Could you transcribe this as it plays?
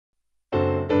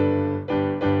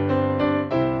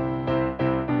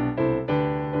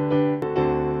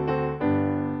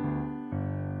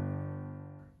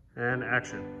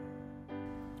action.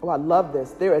 Oh, I love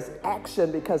this. There is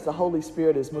action because the Holy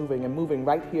Spirit is moving and moving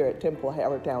right here at Temple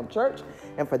Havertown Church.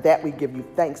 And for that, we give you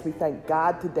thanks. We thank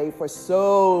God today for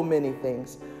so many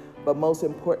things. But most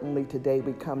importantly, today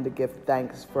we come to give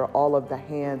thanks for all of the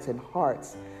hands and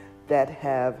hearts that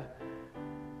have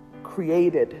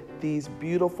created these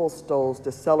beautiful stoles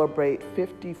to celebrate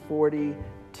 50, 40,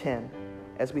 10.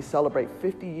 As we celebrate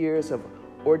 50 years of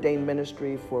ordained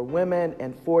ministry for women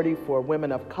and 40 for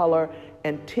women of color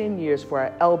and 10 years for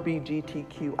our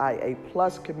LGBTQIA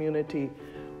plus community,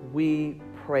 we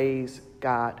praise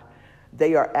God.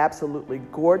 They are absolutely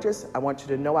gorgeous. I want you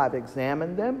to know I've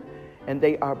examined them and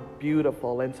they are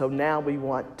beautiful. And so now we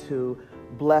want to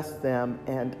bless them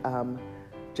and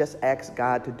just ask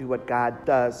God to do what God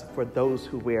does for those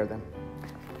who wear them.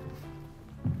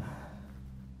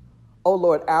 Oh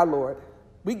Lord, our Lord,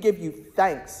 we give you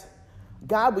thanks.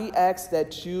 God, we ask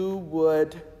that you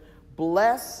would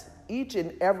bless each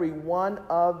and every one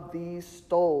of these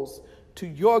stoles to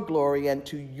your glory and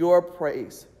to your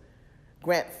praise.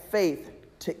 Grant faith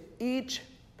to each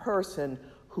person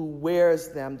who wears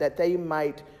them, that they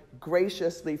might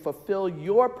graciously fulfill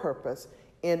your purpose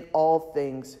in all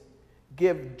things.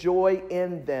 Give joy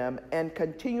in them and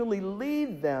continually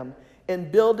lead them in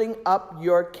building up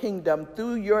your kingdom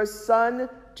through your Son,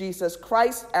 Jesus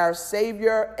Christ, our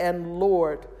Savior and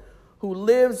Lord, who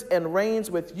lives and reigns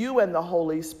with you and the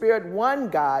Holy Spirit, one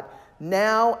God,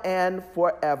 now and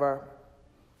forever.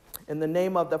 In the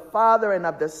name of the Father, and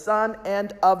of the Son,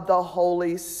 and of the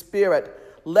Holy Spirit,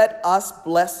 let us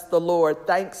bless the Lord.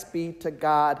 Thanks be to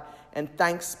God, and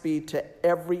thanks be to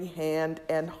every hand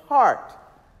and heart,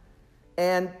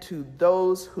 and to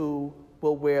those who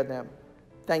will wear them.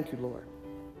 Thank you, Lord.